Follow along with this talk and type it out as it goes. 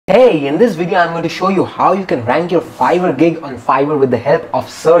Hey, in this video I'm going to show you how you can rank your Fiverr gig on Fiverr with the help of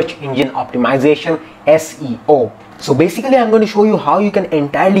search engine optimization SEO. So basically I'm going to show you how you can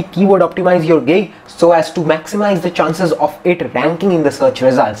entirely keyword optimize your gig so as to maximize the chances of it ranking in the search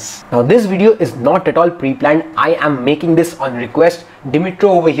results. Now this video is not at all pre-planned. I am making this on request. Dimitro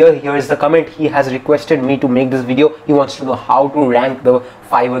over here is the comment. He has requested me to make this video. He wants to know how to rank the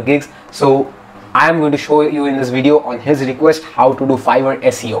Fiverr gigs. So I am going to show you in this video on his request how to do Fiverr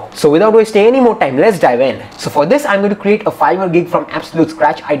SEO. So without wasting any more time, let's dive in. So for this, I'm going to create a Fiverr gig from absolute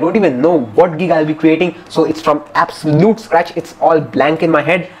scratch. I don't even know what gig I'll be creating. So it's from absolute scratch. It's all blank in my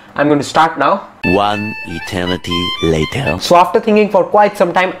head. I'm going to start now. One eternity later. So after thinking for quite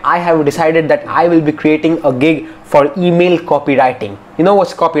some time, I have decided that I will be creating a gig for email copywriting. You know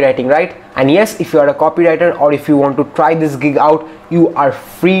what's copywriting, right? And yes, if you are a copywriter or if you want to try this gig out, you are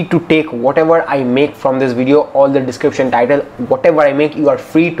free to take whatever I make from this video, all the description title, whatever I make, you are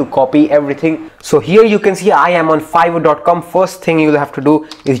free to copy everything. So here you can see I am on fiverr.com. First thing you'll have to do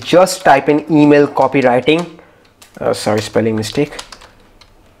is just type in email copywriting. Sorry, spelling mistake.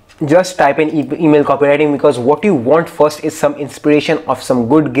 Just type in email copywriting, because what you want first is some inspiration of some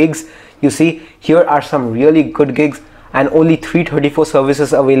good gigs. You see, here are some really good gigs and only 334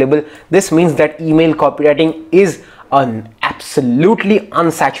 services available. This means that email copywriting is an absolutely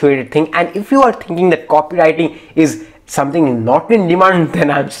unsaturated thing. And if you are thinking that copywriting is something not in demand,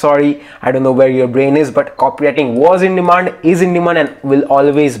 then I'm sorry, I don't know where your brain is, but copywriting was in demand, is in demand, and will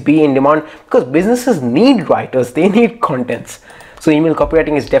always be in demand, because businesses need writers, they need contents. So email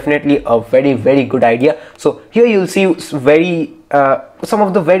copywriting is definitely a very good idea. So here you'll see some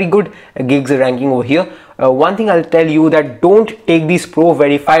of the very good gigs ranking over here. One thing I'll tell you, that don't take these pro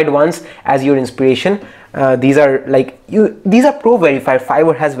verified ones as your inspiration. These are pro verified.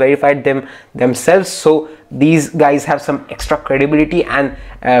 Fiverr has verified them themselves, so these guys have some extra credibility, and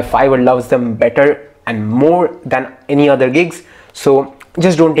Fiverr loves them better and more than any other gigs. So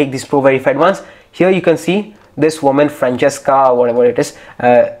just don't take these pro verified ones. Here you can see this woman Francesca, whatever it is,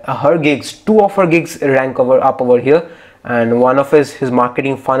 her gigs, two of her gigs rank up over here, and one of his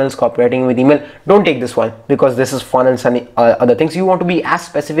marketing funnels, copywriting with email. Don't take this one, because this is funnels and other things. You want to be as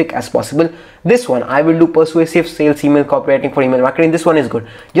specific as possible. This one, I will do persuasive sales email copywriting for email marketing. This one is good.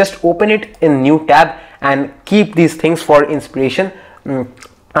 Just open it in new tab and keep these things for inspiration.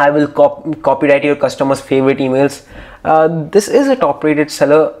 I will copyright your customers' favorite emails. This is a top rated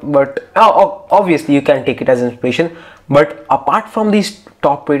seller, but obviously you can take it as inspiration. But apart from these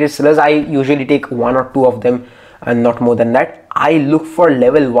top rated sellers, I usually take one or two of them and not more than that. I look for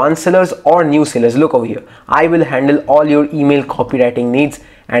level 1 sellers or new sellers. Look over here, I will handle all your email copywriting needs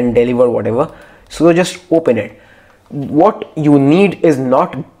and deliver whatever. So just open it. What you need is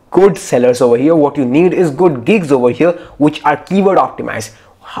not good sellers over here. What you need is good gigs over here, which are keyword optimized.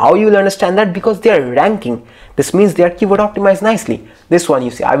 How you will understand that? Because they are ranking. This means they are keyword optimized nicely. This one, you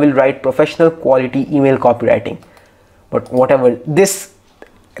see, I will write professional quality email copywriting, but whatever, this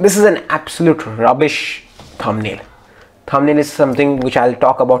is an absolute rubbish thumbnail. Thumbnail is something which I'll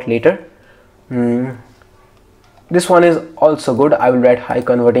talk about later. This one is also good. I will write high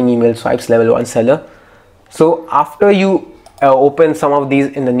converting email swipes, level 1 seller. So after you open some of these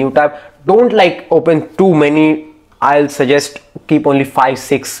in the new tab, don't open too many. I'll suggest keep only 5,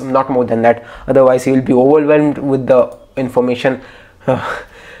 6, not more than that. Otherwise you will be overwhelmed with the information.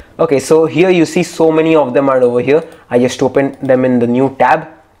 Okay, so here you see so many of them are over here. I just opened them in the new tab.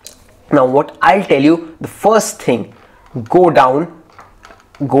 Now what I'll tell you, the first thing, go down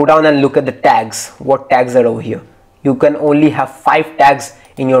and look at the tags. What tags are over here? You can only have 5 tags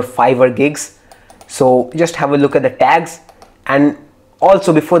in your Fiverr gigs. So just have a look at the tags, and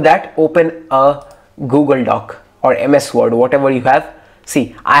also before that open a Google Doc or MS Word, whatever you have.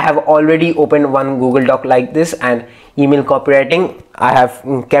 See, I have already opened one Google Doc like this, and email copywriting, I have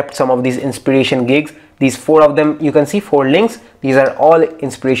kept some of these inspiration gigs. These 4 of them, you can see 4 links. These are all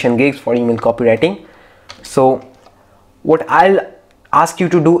inspiration gigs for email copywriting. So what I'll ask you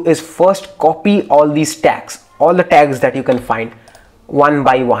to do is first copy all these tags, all the tags that you can find, one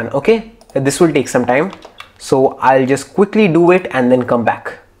by one. Okay, this will take some time, so I'll just quickly do it and then come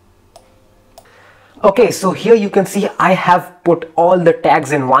back. Okay, so here you can see I have put all the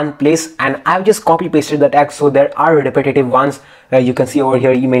tags in one place, and I've just copy pasted the tags. So there are repetitive ones. You can see over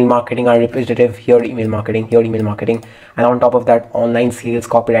here email marketing are repetitive, here email marketing, here email marketing, and on top of that online sales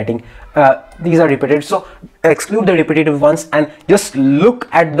copywriting. These are repetitive, so exclude the repetitive ones and just look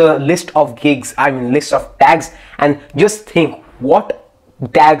at the list of gigs, list of tags, and just think what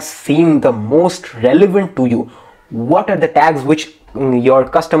tags seem the most relevant to you. What are the tags which your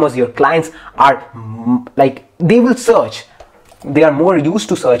customers, your clients are they will search? they are more used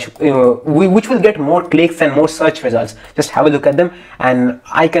to search, which will get more clicks and more search results. Just have a look at them, and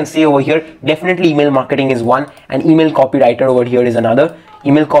I can say over here definitely email marketing is one, and email copywriter over here is another,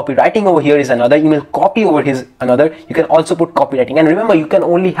 email copywriting over here is another, email copy over here is another. You can also put copywriting, and remember you can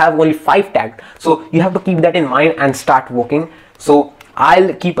only have 5 tags, so you have to keep that in mind and start working. So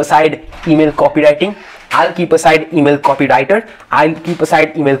I'll keep aside email copywriting, I'll keep aside email copywriter, I'll keep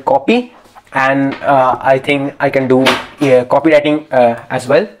aside email copy, and I think I can do copywriting as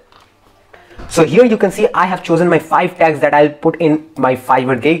well. So here you can see I have chosen my 5 tags that I'll put in my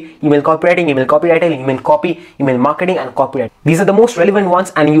Fiverr gig: email copywriting, email copywriter, email copy, email marketing, and copywriting. These are the most relevant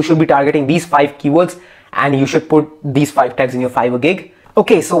ones, and you should be targeting these 5 keywords, and you should put these 5 tags in your Fiverr gig.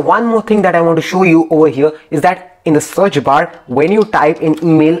 Okay, so one more thing that I want to show you over here is that in the search bar, when you type in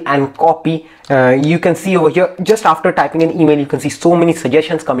email and copy, you can see over here, just after typing in email, you can see so many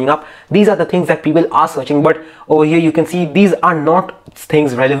suggestions coming up. These are the things that people are searching, but over here you can see these are not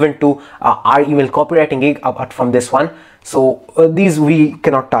things relevant to our email copywriting gig apart from this one. So these we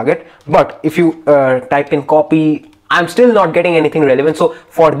cannot target. But if you type in copy, I'm still not getting anything relevant. So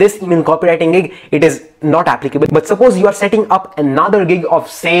for this email copywriting gig, it is not applicable. But suppose you are setting up another gig of,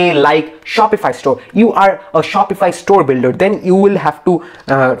 say, like Shopify store. You are a Shopify store builder. Then you will have to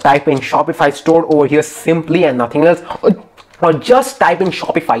type in Shopify store over here simply and nothing else. Or just type in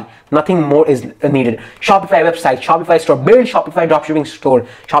Shopify, nothing more is needed. Shopify website, Shopify store, build Shopify dropshipping store,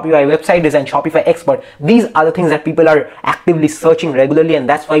 Shopify website design, Shopify expert. These are the things that people are actively searching regularly, and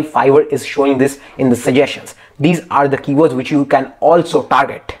that's why Fiverr is showing this in the suggestions. These are the keywords which you can also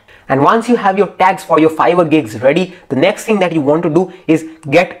target. And once you have your tags for your Fiverr gigs ready, the next thing that you want to do is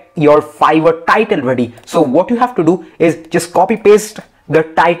get your Fiverr title ready. So what you have to do is just copy paste the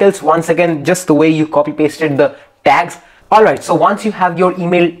titles once again, just the way you copy pasted the tags. Alright, so once you have your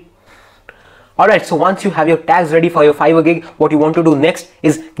tags ready for your Fiverr gig, what you want to do next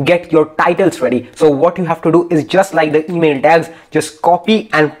is get your titles ready. So what you have to do is, just like the email tags, just copy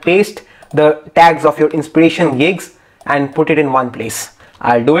and paste the tags of your inspiration gigs and put it in one place.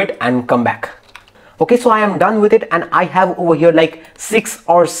 I'll do it and come back. Okay, so I am done with it, and I have over here like 6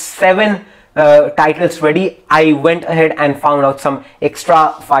 or 7 titles ready. I went ahead and found out some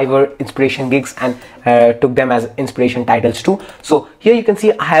extra Fiverr inspiration gigs and took them as inspiration titles too. So here you can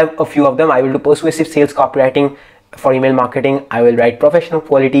see I have a few of them. I will do persuasive sales copywriting for email marketing. I will write professional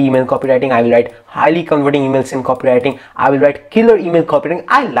quality email copywriting. I will write highly converting emails in copywriting. I will write killer email copywriting.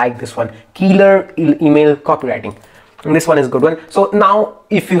 I like this one, killer email copywriting. And this one is a good one. So now,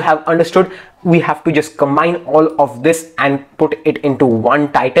 if you have understood, we have to just combine all of this and put it into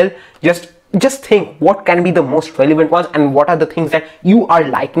one title. Just think what can be the most relevant ones, and what are the things that you are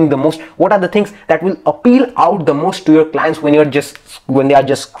liking the most, what are the things that will appeal out the most to your clients when they are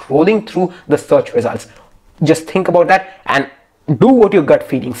just scrolling through the search results. Just think about that and do what your gut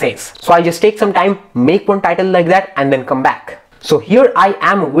feeling says. So I just take some time, make one title like that, and then come back. So here I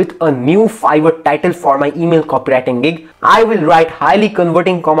am with a new Fiverr title for my email copywriting gig. I will write highly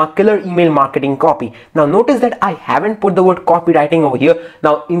converting, killer email marketing copy. Now notice that I haven't put the word copywriting over here.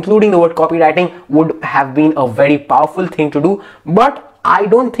 Now including the word copywriting would have been a very powerful thing to do, but I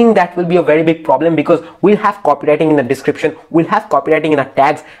don't think that will be a very big problem, because we'll have copywriting in the description, we'll have copywriting in the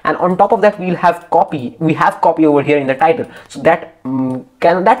tags, and on top of that we'll have copy. We have copy over here in the title. So that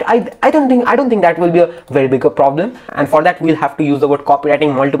I don't think that will be a very big a problem. And for that we'll have to use the word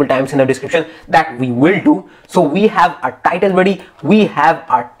copywriting multiple times in the description. That we will do. So we have our title ready, we have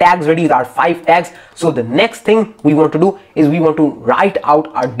our tags ready, our 5 tags. So the next thing we want to do is we want to write out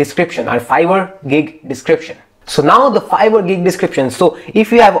our description, our Fiverr gig description. So now the Fiverr gig description. So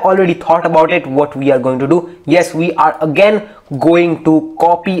if you have already thought about it, what we are going to do, yes, we are again going to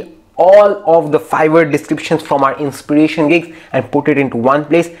copy all of the Fiverr descriptions from our inspiration gigs and put it into one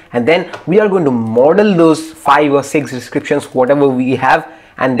place, and then we are going to model those 5 or 6 descriptions, whatever we have,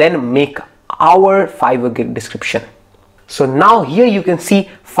 and then make our Fiverr gig description. So now here you can see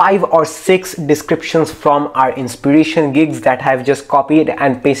 5 or 6 descriptions from our inspiration gigs that I have just copied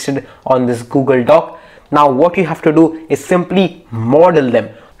and pasted on this Google Doc. Now what you have to do is simply model them.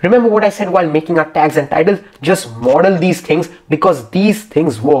 Remember what I said while making our tags and titles? Just model these things, because these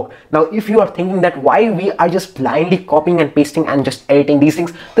things work. Now if you are thinking that why we are just blindly copying and pasting and just editing these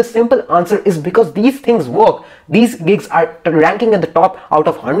things, the simple answer is because these things work. These gigs are ranking at the top out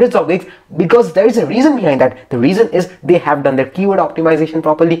of hundreds of gigs because there is a reason behind that. The reason is they have done their keyword optimization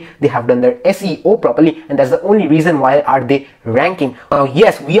properly, they have done their SEO properly, and that's the only reason why are they ranking. Now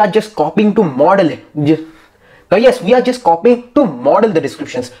yes, we are just copying to model it. Now yes, we are just copying to model the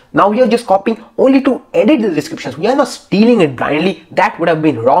descriptions. Now we are just copying only to edit the descriptions. We are not stealing it blindly. That would have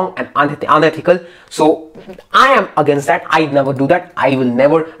been wrong and unethical. So I am against that. I never do that. I will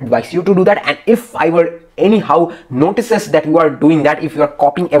never advise you to do that. And if Fiverr anyhow notices that you are doing that, if you are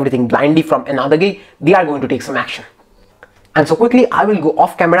copying everything blindly from another gig, they are going to take some action. And so quickly I will go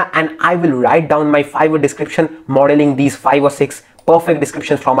off camera and I will write down my Fiverr description modeling these 5 or 6 perfect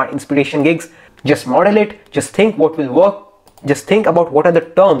descriptions from our inspiration gigs. Just model it, just think what will work, just think about what are the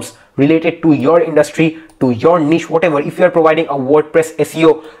terms related to your industry, to your niche, whatever. If you are providing a WordPress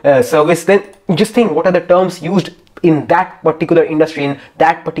SEO service, then just think what are the terms used in that particular industry, in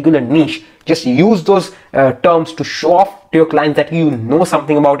that particular niche. Just use those terms to show off to your clients that you know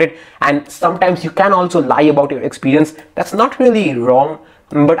something about it. And sometimes you can also lie about your experience. That's not really wrong,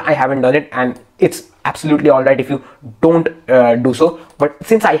 but I haven't done it, and it's absolutely all right if you don't do so. But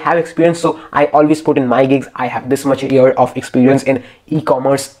since I have experience, so I always put in my gigs, I have this much year of experience in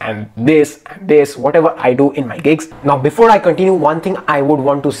e-commerce and this, whatever I do in my gigs. Now before I continue, one thing I would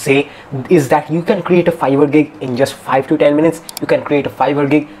want to say is that you can create a Fiverr gig in just 5 to 10 minutes. You can create a Fiverr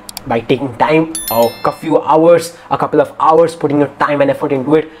gig by taking time, a few hours, a couple of hours, putting your time and effort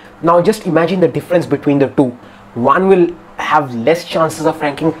into it. Now just imagine the difference between the two. One will have less chances of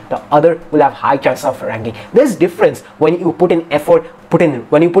ranking, the other will have high chances of ranking. There's difference when you put in effort,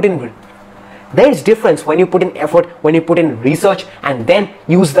 there's difference when you put in effort, when you put in research and then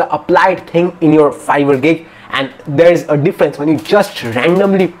use the applied thing in your Fiverr gig. And there's a difference when you just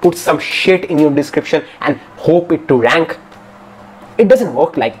randomly put some shit in your description and hope it to rank. It doesn't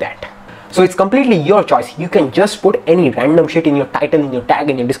work like that. So it's completely your choice. You can just put any random shit in your title, in your tag,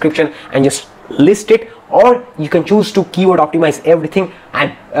 in your description and just list it, or you can choose to keyword optimize everything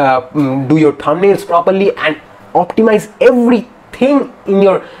and do your thumbnails properly and optimize everything in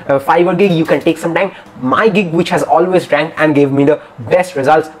your Fiverr gig. You can take some time. My gig, which has always ranked and gave me the best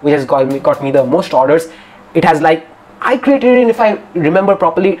results, which has got me the most orders, it has, like, I created it, and if I remember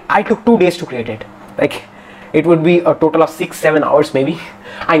properly, I took 2 days to create it. Like, it would be a total of 6-7 hours maybe.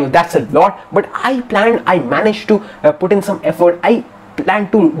 I know that's a lot, but I managed to put in some effort. I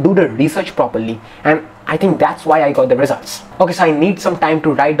planned to do the research properly, and I think that's why I got the results. Okay, so I need some time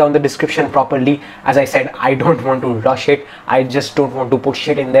to write down the description properly. As I said, I don't want to rush it. I just don't want to put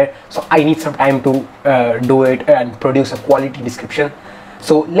shit in there. So I need some time to do it and produce a quality description.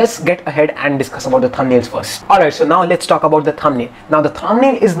 So let's get ahead and discuss about the thumbnails first. Alright, so now let's talk about the thumbnail. Now the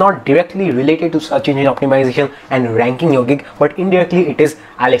thumbnail is not directly related to search engine optimization and ranking your gig, but indirectly it is.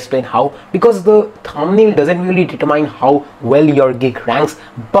 I'll explain how. Because the thumbnail doesn't really determine how well your gig ranks,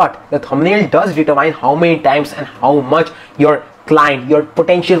 but the thumbnail does determine how many times and how much your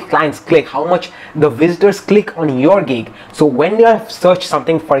potential clients click, how much the visitors click on your gig. So when they have searched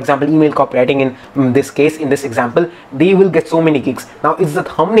something, for example email copywriting in this case, in this example, they will get so many gigs. Now it's the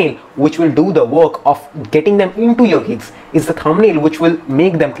thumbnail which will do the work of getting them into your gigs. It's the thumbnail which will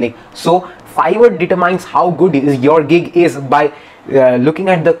make them click. So Fiverr determines how good your gig is by looking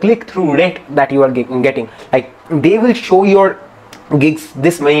at the click-through rate that you are getting. Like, they will show your gigs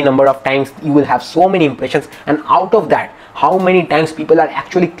this many number of times, you will have so many impressions, and out of that, how many times people are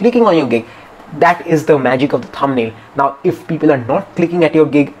actually clicking on your gig. That is the magic of the thumbnail. Now if people are not clicking at your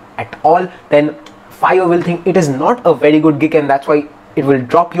gig at all, then Fiverr will think it is not a very good gig, and that's why it will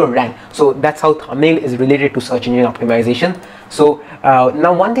drop your rank. So that's how thumbnail is related to search engine optimization. So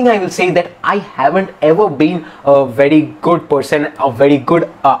now one thing I will say, that I haven't ever been a very good person, a very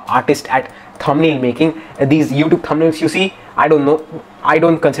good artist at thumbnail making. These YouTube thumbnails you see, I don't know, I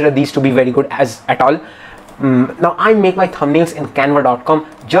don't consider these to be very good at all. Now I make my thumbnails in canva.com.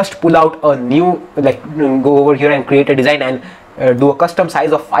 Just pull out a new, like, go over here and create a design and do a custom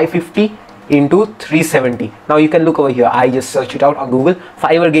size of 550 into 370. Now you can look over here, I just search it out on Google,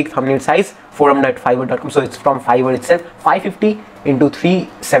 Fiverr gig thumbnail size, forum.fiverr.com. so it's from Fiverr itself, 550 into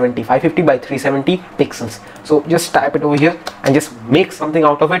 370, 550 by 370 pixels. So just type it over here and just make something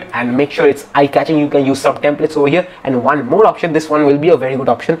out of it and make sure it's eye-catching. You can use some templates over here, and one more option, this one will be a very good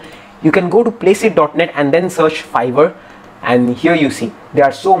option. You can go to placeit.net and then search Fiverr, and here you see there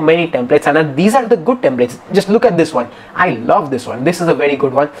are so many templates, and these are the good templates. Just look at this one. I love this one. This is a very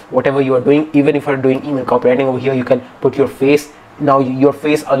good one. Whatever you are doing, even if you are doing email copywriting, over here you can put your face. Now your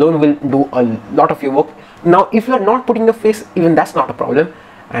face alone will do a lot of your work. Now if you are not putting the face, even that's not a problem,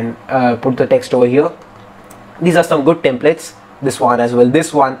 and put the text over here. These are some good templates. This one as well,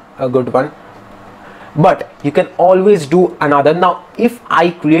 this one a good one, but you can always do another. Now if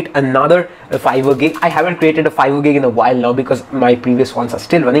I create another Fiverr gig, I haven't created a Fiverr gig in a while now because my previous ones are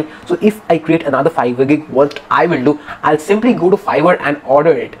still running. So if I create another Fiverr gig, what I will do, I'll simply go to Fiverr and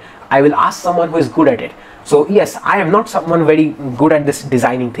order it. I will ask someone who is good at it. So yes, I am not someone very good at this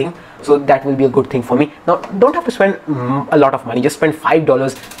designing thing, so that will be a good thing for me. Now don't have to spend a lot of money, just spend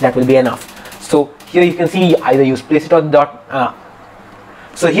 $5, that will be enough. So here you can see either use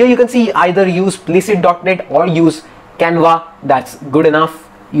placeit.net or use Canva. That's good enough.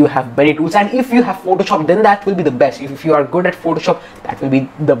 You have many tools, and if you have Photoshop, then that will be the best. If you are good at Photoshop, that will be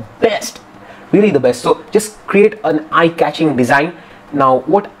the best, really the best. So just create an eye-catching design. Now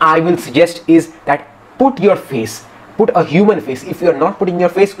what I will suggest is that put your face, put a human face. If you are not putting your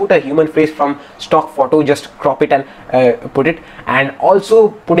face, put a human face from stock photo, just crop it and put it, and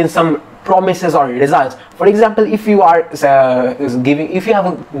also put in some promises or results. For example, if you are if you have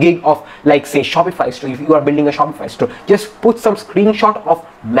a gig of, like, say, Shopify store, if you are building a Shopify store, just put some screenshot of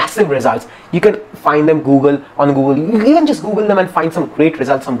massive results. You can find them on Google. You can just Google them and find some great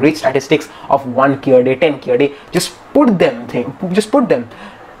results, some great statistics of 1K a day, 10K a day. Just put them.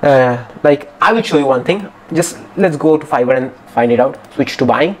 Like, I will show you one thing. Just let's go to Fiverr and find it out. Switch to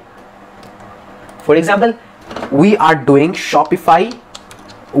buying. For example, we are doing Shopify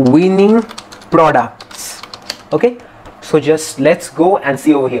winning products. Okay, so just let's go and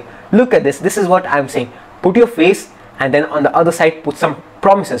see over here. Look at this. This is what I'm saying. Put your face, and then on the other side put some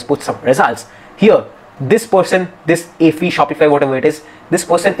promises, put some results. Here, this person, this AFI Shopify, whatever it is, this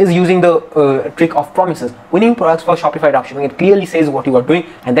person is using the trick of promises. Winning products for Shopify dropshipping. It clearly says what you are doing,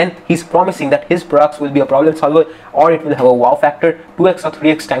 and then he's promising that his products will be a problem solver, or it will have a wow factor, 2x or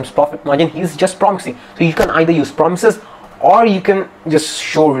 3x times profit margin. He's just promising. So you can either use promises, or you can just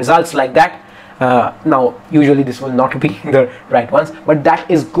show results like that. Now usually this will not be the right ones, but that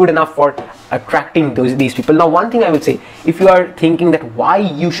is good enough for attracting these people. Now one thing I will say, if you are thinking that why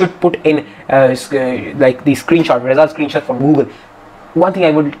you should put in like the result screenshot from Google, one thing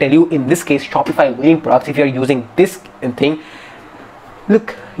I will tell you, in this case, Shopify winning products, if you are using this thing,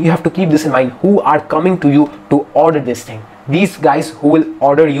 look, you have to keep this in mind. Who are coming to you to order this thing? These guys who will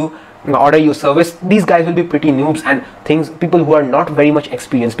order your service, these guys will be pretty noobs and people who are not very much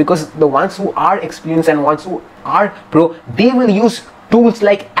experienced, because the ones who are experienced and ones who are pro, they will use tools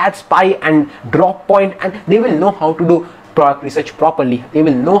like AdSpy and Droppoint, and they will know how to do product research properly. They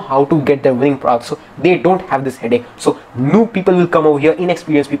will know how to get their winning products, so they don't have this headache. So new people will come over here,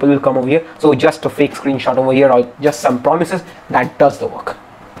 inexperienced people will come over here. So just a fake screenshot over here or just some promises, that does the work.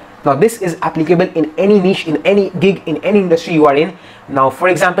 Now this is applicable in any niche, in any gig, in any industry you are in. Now for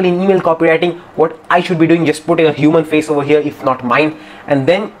example, in email copywriting, what I should be doing, just putting a human face over here, if not mine, and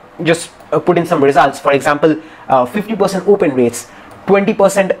then just put in some results. For example, 50% open rates,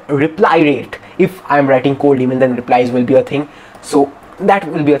 20% reply rate. If I am writing cold email, then replies will be a thing. So that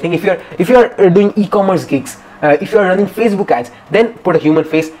will be a thing. If you are doing e-commerce gigs, if you are running Facebook ads, then put a human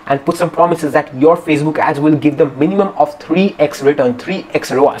face and put some promises that your Facebook ads will give them minimum of 3x return,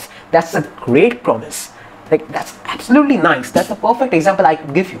 3x ROAS. That's a great promise. Like, that's absolutely nice. That's a perfect example I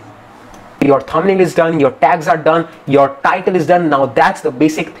could give you. Your thumbnail is done, your tags are done, your title is done. Now that's the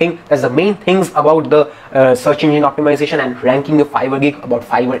basic thing. That's the main things about the search engine optimization and ranking your Fiverr gig, about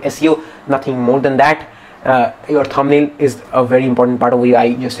Fiverr SEO. Nothing more than that. Your thumbnail is a very important part of it.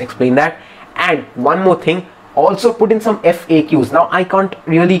 I just explained that. And one more thing, also put in some FAQs. Now I can't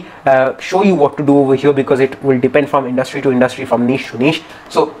really show you what to do over here, because it will depend from industry to industry, from niche to niche.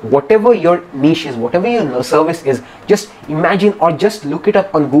 So whatever your niche is, whatever your service is, just imagine or just look it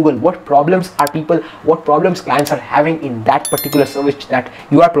up on Google. What problems clients are having in that particular service that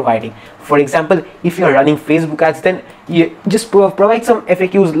you are providing. For example, if you are running Facebook ads, then you just provide some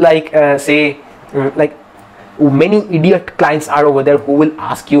FAQs like like many idiot clients are over there who will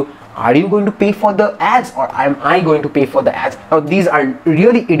ask you, are you going to pay for the ads, or am I going to pay for the ads? Now these are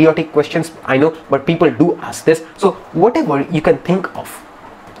really idiotic questions, I know, but people do ask this. So whatever you can think of,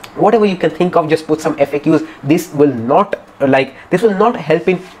 just put some FAQs. This will not help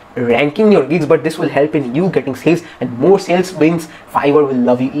in ranking your gigs, but this will help in you getting sales, and more sales means Fiverr will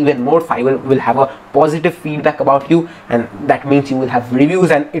love you even more. Fiverr will have a positive feedback about you, and that means you will have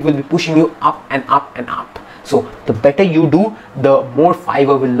reviews, and it will be pushing you up and up and up. So the better you do, the more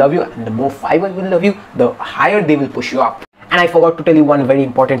Fiverr will love you, and the more Fiverr will love you, the higher they will push you up. And I forgot to tell you one very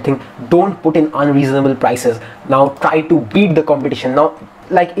important thing. Don't put in unreasonable prices. Now try to beat the competition. Now,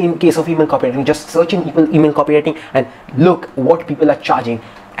 like in case of email copywriting, just search in email copywriting and look what people are charging.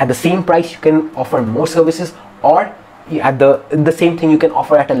 At the same price you can offer more services, or at the same thing you can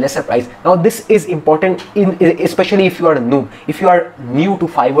offer at a lesser price. Now this is important, especially if you are a noob. If you are new to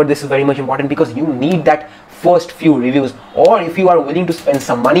Fiverr, this is very much important, because you need that first few reviews. Or if you are willing to spend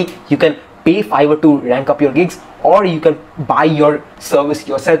some money, you can pay Fiverr to rank up your gigs, or you can buy your service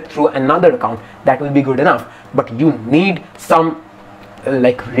yourself through another account. That will be good enough, but you need some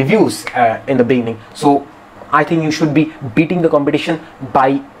like reviews in the beginning. So I think you should be beating the competition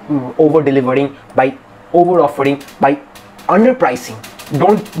by over delivering, by over offering, by underpricing.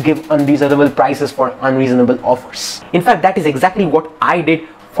 Don't give unreasonable prices for unreasonable offers. In fact, that is exactly what I did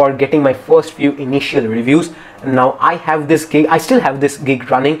for getting my first few initial reviews. Now I have this gig, I still have this gig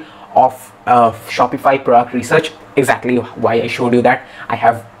running of Shopify product research. Exactly why I showed you that I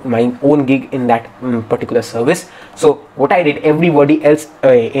have my own gig in that particular service. So what I did, everybody else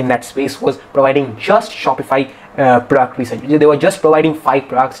in that space was providing just Shopify product research. They were just providing 5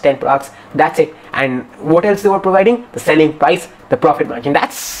 products, 10 products, that's it. And what else they were providing? The selling price, the profit margin.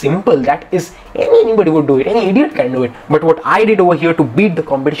 That's simple. That is, anybody would do it, any idiot can do it. But what I did over here to beat the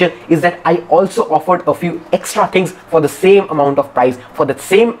competition is that I also offered a few extra things for the same amount of price. For the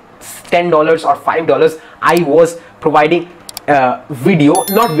same $10 or $5, I was providing not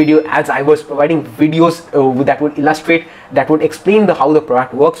video ads, I was providing videos that would illustrate, that would explain how the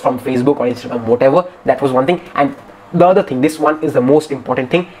product works from Facebook or Instagram, whatever. That was one thing. And the other thing, this one is the most important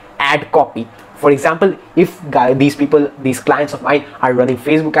thing, ad copy. For example, if these clients of mine are running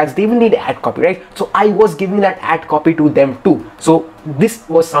Facebook ads, they will need ad copy, right? So I was giving that ad copy to them too. So this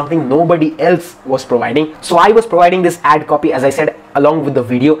was something nobody else was providing. So I was providing this ad copy, as I said, along with the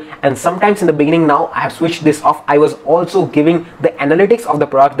video. And sometimes in the beginning, now I have switched this off, I was also giving the analytics of the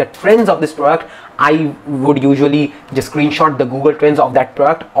product, the trends of this product. I would usually just screenshot the Google Trends of that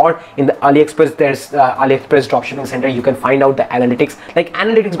product, or in the AliExpress, there's AliExpress Dropshipping Center, you can find out the analytics. Like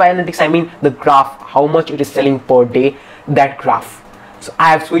analytics, by analytics I mean the graph, how much it is selling per day, that graph. So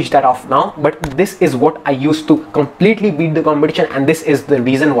I have switched that off now, but this is what I used to completely beat the competition, and this is the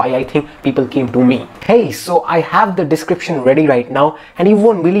reason why I think people came to me. Hey, so I have the description ready right now, and you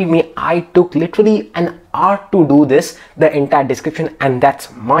won't believe me, I took literally an hour to do this, the entire description, and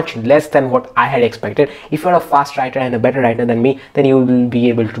that's much less than what I had expected. If you're a fast writer and a better writer than me, then you will be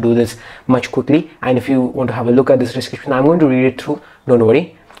able to do this much quickly. And if you want to have a look at this description, I'm going to read it through, don't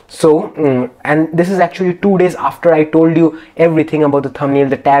worry. So and this is actually 2 days after I told you everything about the thumbnail,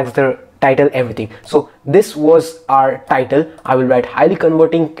 the tags, the title, everything. So this was our title. I will write highly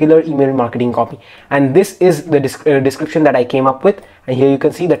converting killer email marketing copy, and this is the description that I came up with, and here you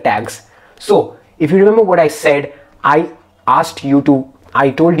can see the tags. So if you remember what I said, I told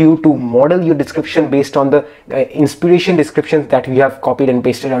you to model your description based on the inspiration descriptions that you have copied and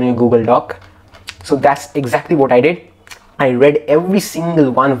pasted on your Google Doc. So that's exactly what I did. I read every single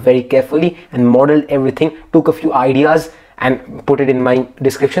one very carefully and modeled everything, took a few ideas and put it in my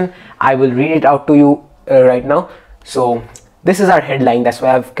description. I will read it out to you right now. So this is our headline, that's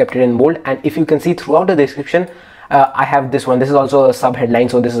why I've kept it in bold. And if you can see throughout the description, I have this one, this is also a sub headline,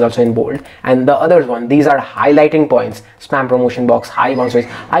 so this is also in bold. And the other one, these are highlighting points: spam promotion box, high bounce rates.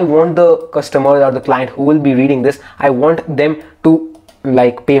 I want the customer or the client who will be reading this, I want them to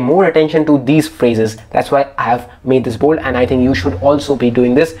like pay more attention to these phrases. That's why I have made this bold, and I think you should also be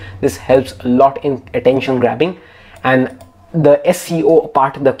doing this. This helps a lot in attention grabbing. And the SEO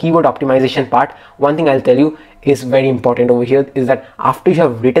part, the keyword optimization part, one thing I'll tell you is very important over here is that after you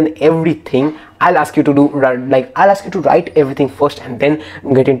have written everything, I'll ask you to write everything first and then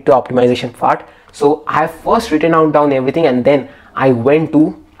get into the optimization part. So I have first written down everything, and then I went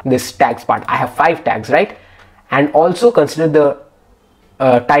to this tags part. I have 5 tags, right? And also consider the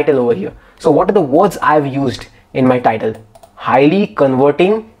title over here. So what are the words I've used in my title? Highly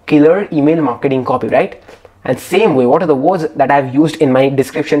converting killer email marketing copy, right? And same way, what are the words that I've used in my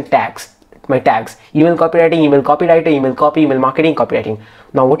description tags? My tags: email copywriting, email copywriter, email copy, email marketing, copywriting.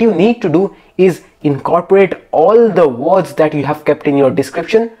 Now what you need to do is incorporate all the words that you have kept in your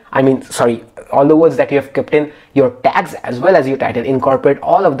description. All the words that you have kept in your tags as well as your title. Incorporate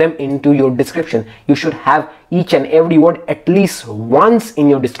all of them into your description. You should have each and every word at least once in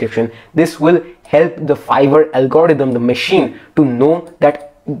your description. This will help the Fiverr algorithm, the machine, to know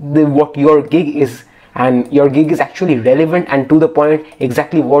that what your gig is, and your gig is actually relevant and to the point,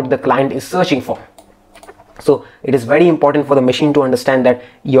 exactly what the client is searching for. So it is very important for the machine to understand that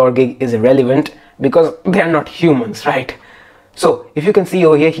your gig is relevant, because they are not humans, right? So if you can see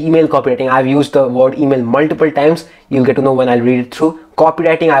over here, email copywriting, I've used the word email multiple times. You'll get to know when I'll read it through.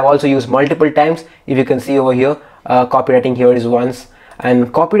 Copywriting, I've also used multiple times. If you can see over here, copywriting here is once.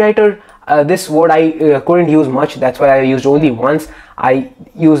 And copywriter, this word I couldn't use much, that's why I used only once. I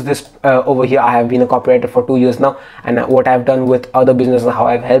use this over here. I have been a copywriter for 2 years now, and what I've done with other businesses, how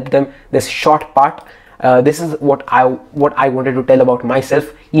I've helped them. This short part, this is what I wanted to tell about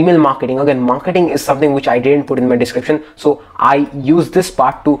myself. Email marketing, again, marketing is something which I didn't put in my description, so I use this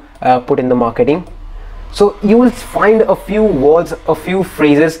part to put in the marketing. So you will find a few words, a few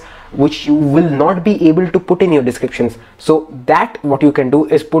phrases which you will not be able to put in your descriptions. So that what you can do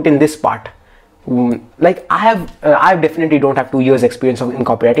is put in this part. Like I definitely don't have 2 years experience in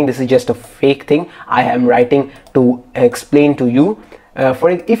copywriting. This is just a fake thing I am writing to explain to you.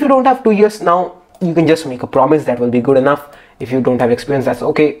 If you don't have 2 years now, you can just make a promise, that will be good enough. If you don't have experience, that's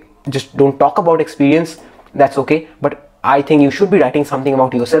okay. Just don't talk about experience, that's okay. But I think you should be writing something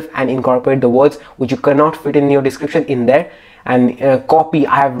about yourself and incorporate the words which you cannot fit in your description in there. And copy,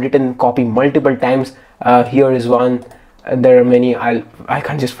 I have written copy multiple times. Here is one. There are many. I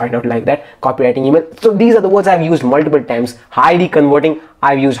can't just find out like that. Copywriting email. So these are the words I've used multiple times. Highly converting,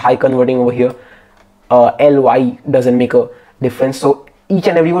 I've used high converting over here. LY doesn't make a difference. So each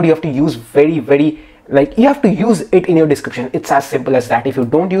and every word you have to use very, like you have to use it in your description. It's as simple as that. If you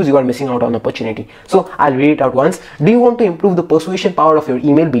don't use, you are missing out on opportunity. So I'll read it out once. Do you want to improve the persuasion power of your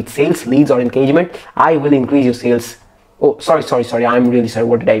email, be it sales, leads, or engagement? I will increase your sales. Oh, sorry. I'm really sorry.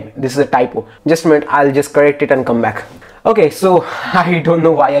 What did I? This is a typo. Just a minute. I'll just correct it and come back. Okay, so I don't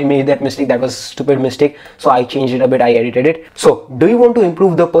know why I made that mistake. That was a stupid mistake. So I changed it a bit. I edited it. So do you want to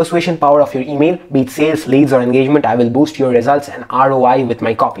improve the persuasion power of your email, be it sales, leads, or engagement? I will boost your results and ROI with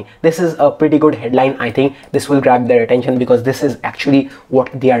my copy. This is a pretty good headline. I think this will grab their attention because this is actually what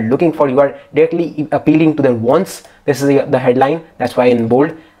they are looking for. You are directly appealing to their wants. This is the headline. That's why in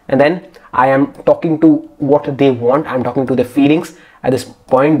bold. And then I am talking to what they want. I'm talking to the feelings at this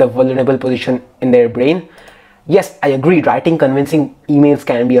point, the vulnerable position in their brain. Yes, I agree, writing convincing emails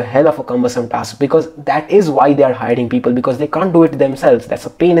can be a hell of a cumbersome task, because that is why they are hiring people, because they can't do it themselves. That's a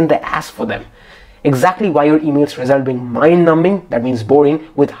pain in the ass for them. Exactly why your emails result being mind-numbing, that means boring,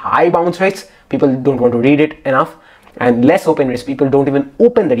 with high bounce rates, people don't want to read it enough, and less open rates, people don't even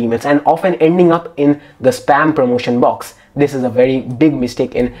open their emails, and often ending up in the spam promotion box. This is a very big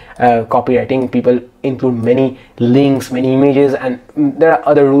mistake in copywriting. People include many links, many images, and there are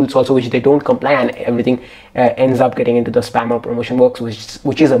other rules also which they don't comply, and everything ends up getting into the spam or promotion box,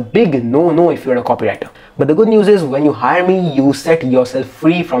 which is a big no-no if you're a copywriter. But the good news is, when you hire me, you set yourself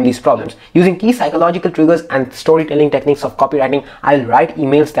free from these problems. Using key psychological triggers and storytelling techniques of copywriting, I'll write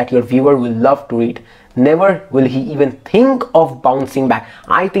emails that your viewer will love to read. Never will he even think of bouncing back.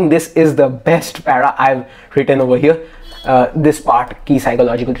 I think this is the best para I've written over here. This part, key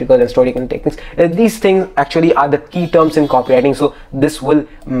psychological triggers and storytelling techniques, these things actually are the key terms in copywriting. So this will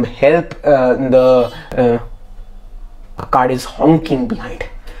help the card is honking behind.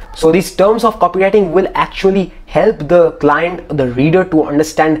 So these terms of copywriting will actually help the client, the reader, to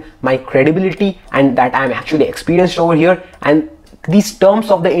understand my credibility and that I'm actually experienced over here. And these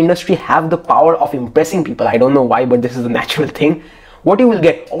terms of the industry have the power of impressing people. I don't know why, but this is a natural thing. What you will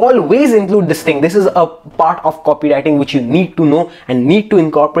get, always include this thing. This is a part of copywriting which you need to know and need to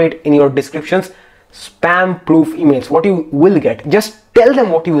incorporate in your descriptions. Spam proof emails. What you will get, just tell them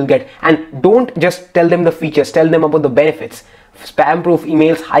what you will get, and don't just tell them the features, tell them about the benefits. Spam proof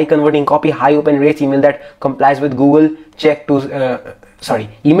emails, high converting copy, high open rates, email that complies with Google check to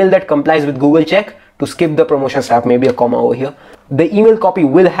email that complies with Google check to skip the promotion step, maybe a comma over here. The email copy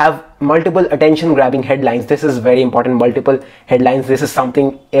will have multiple attention grabbing headlines. This is very important, multiple headlines. This is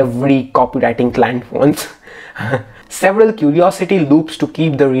something every copywriting client wants. Several curiosity loops to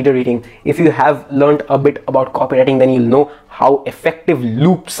keep the reader reading. If you have learned a bit about copywriting, then you'll know how effective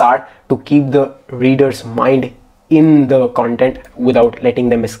loops are to keep the reader's mind in the content without letting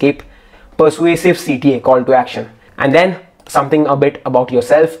them escape. Persuasive CTA, call to action. And then something a bit about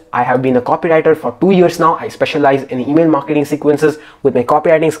yourself. I have been a copywriter for 2 years now. I specialize in email marketing sequences. With my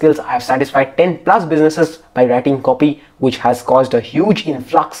copywriting skills, I have satisfied 10 plus businesses by writing copy, which has caused a huge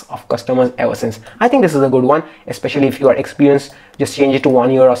influx of customers ever since. I think this is a good one, especially if you are experienced. Just change it to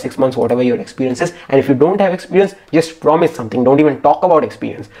 1 year or 6 months, whatever your experience is. And if you don't have experience, just promise something. Don't even talk about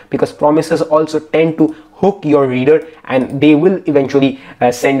experience, because promises also tend to hook your reader, and they will eventually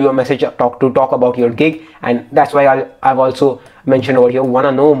send you a message to talk about your gig. And that's why I've also mentioned over here,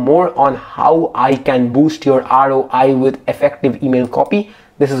 wanna know more on how I can boost your ROI with effective email copy?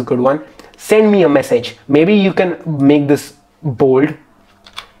 This is a good one. Send me a message. Maybe you can make this bold.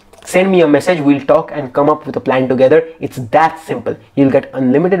 Send me a message, we'll talk and come up with a plan together. It's that simple. You'll get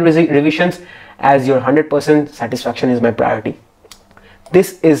unlimited revisions, as your 100% satisfaction is my priority.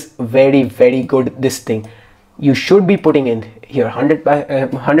 This is very, very good. This thing you should be putting in here.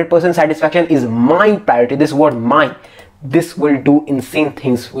 100% satisfaction is my priority. This word "my," this will do insane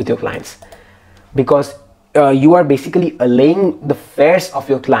things with your clients, because you are basically allaying the fears of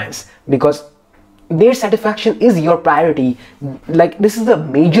your clients, because their satisfaction is your priority. Like, this is a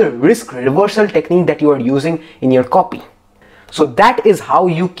major risk reversal technique that you are using in your copy. So that is how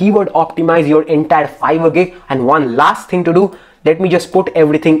you keyword optimize your entire Fiverr gig. And one last thing to do, Let me just put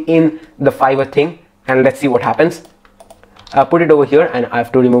everything in the Fiverr thing and let's see what happens. Put it over here, and I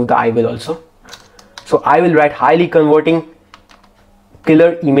have to remove the I will also. So I will write highly converting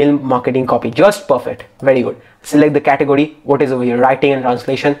killer email marketing copy. Just perfect. Very good. Select the category. What is over here? Writing and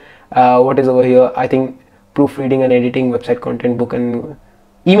translation. What is over here? I think proofreading and editing, website content, book and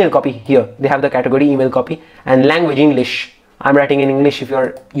email copy. Here they have the category email copy, and language English. I'm writing in English. If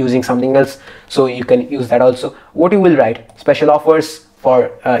you're using something else, so you can use that also. What you will write? Special offers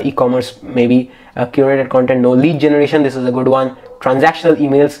for e-commerce, maybe curated content, no lead generation. This is a good one. Transactional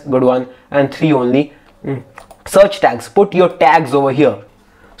emails, good one. And 3 only. Search tags. Put your tags over here.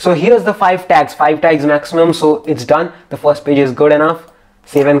 So here's the 5 tags. 5 tags maximum. So it's done. The first page is good enough.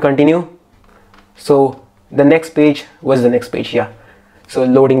 Save and continue. So the next page was the next page. Yeah. So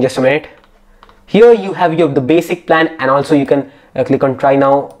loading, just a minute. Here you have the basic plan, and also you can click on try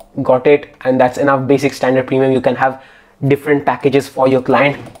now. Got it. And that's enough. Basic, standard, premium. You can have different packages for your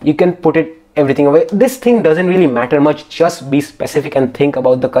client. You can put it everything away. This thing doesn't really matter much. Just be specific and think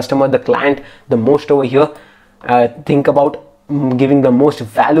about the customer, the client, the most over here. Think about giving the most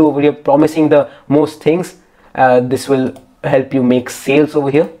value over here, promising the most things. This will help you make sales over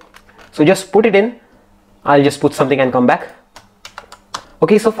here. So just put it in. I'll just put something and come back.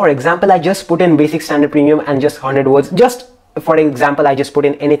 Okay, so for example, I just put in basic, standard, premium and just 100 words. Just for example, I just put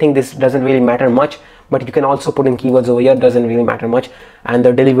in anything. This doesn't really matter much, but you can also put in keywords over here. Doesn't really matter much. And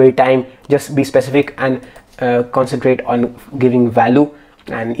the delivery time, just be specific and concentrate on giving value.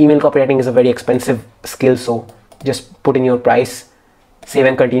 And email copywriting is a very expensive skill, so just put in your price. Save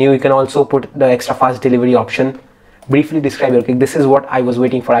and continue. You can also put the extra fast delivery option. Briefly describe your gig. This is what I was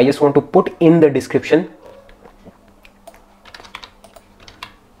waiting for. I just want to put in the description.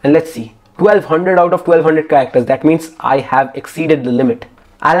 And let's see, 1200 out of 1200 characters. That means I have exceeded the limit.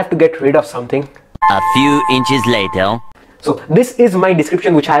 I'll have to get rid of something. A few inches later. So this is my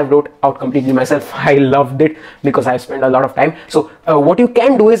description, which I have wrote out completely myself. I loved it because I've spent a lot of time. So what you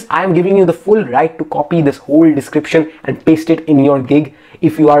can do is, I am giving you the full right to copy this whole description and paste it in your gig.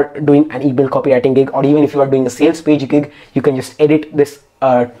 If you are doing an email copywriting gig, or even if you are doing a sales page gig, you can just edit this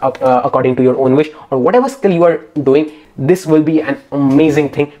according to your own wish, or whatever skill you are doing. This will be an amazing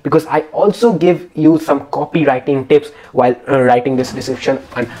thing, because I also give you some copywriting tips while writing this description,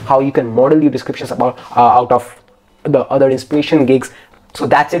 and how you can model your descriptions about out of the other inspiration gigs. So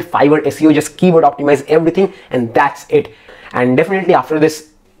that's it. Fiverr SEO, just keyword optimize everything, and that's it. And definitely after this,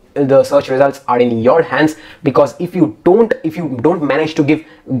 the search results are in your hands, because if you don't manage to give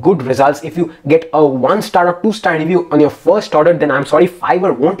good results, if you get a 1-star or 2-star review on your first order, then I'm sorry,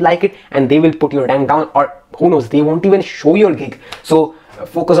 Fiverr won't like it and they will put your rank down, or who knows, they won't even show your gig. So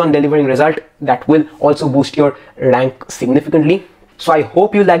focus on delivering result. That will also boost your rank significantly. So I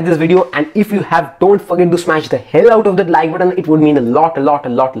hope you like this video, and if you have, don't forget to smash the hell out of that like button. It would mean a lot.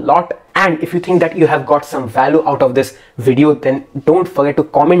 And if you think that you have got some value out of this video, then don't forget to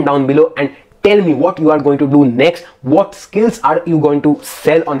comment down below and tell me what you are going to do next. What skills are you going to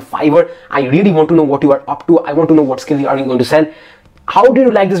sell on Fiverr? I really want to know what you are up to. I want to know what skills are you going to sell. How did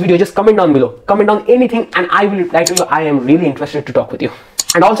you like this video? Just comment down below. Comment down anything and I will reply to you. I am really interested to talk with you.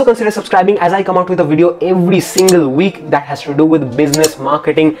 And also consider subscribing, as I come out with a video every single week that has to do with business,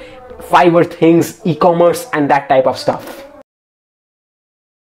 marketing, Fiverr things, e-commerce and that type of stuff.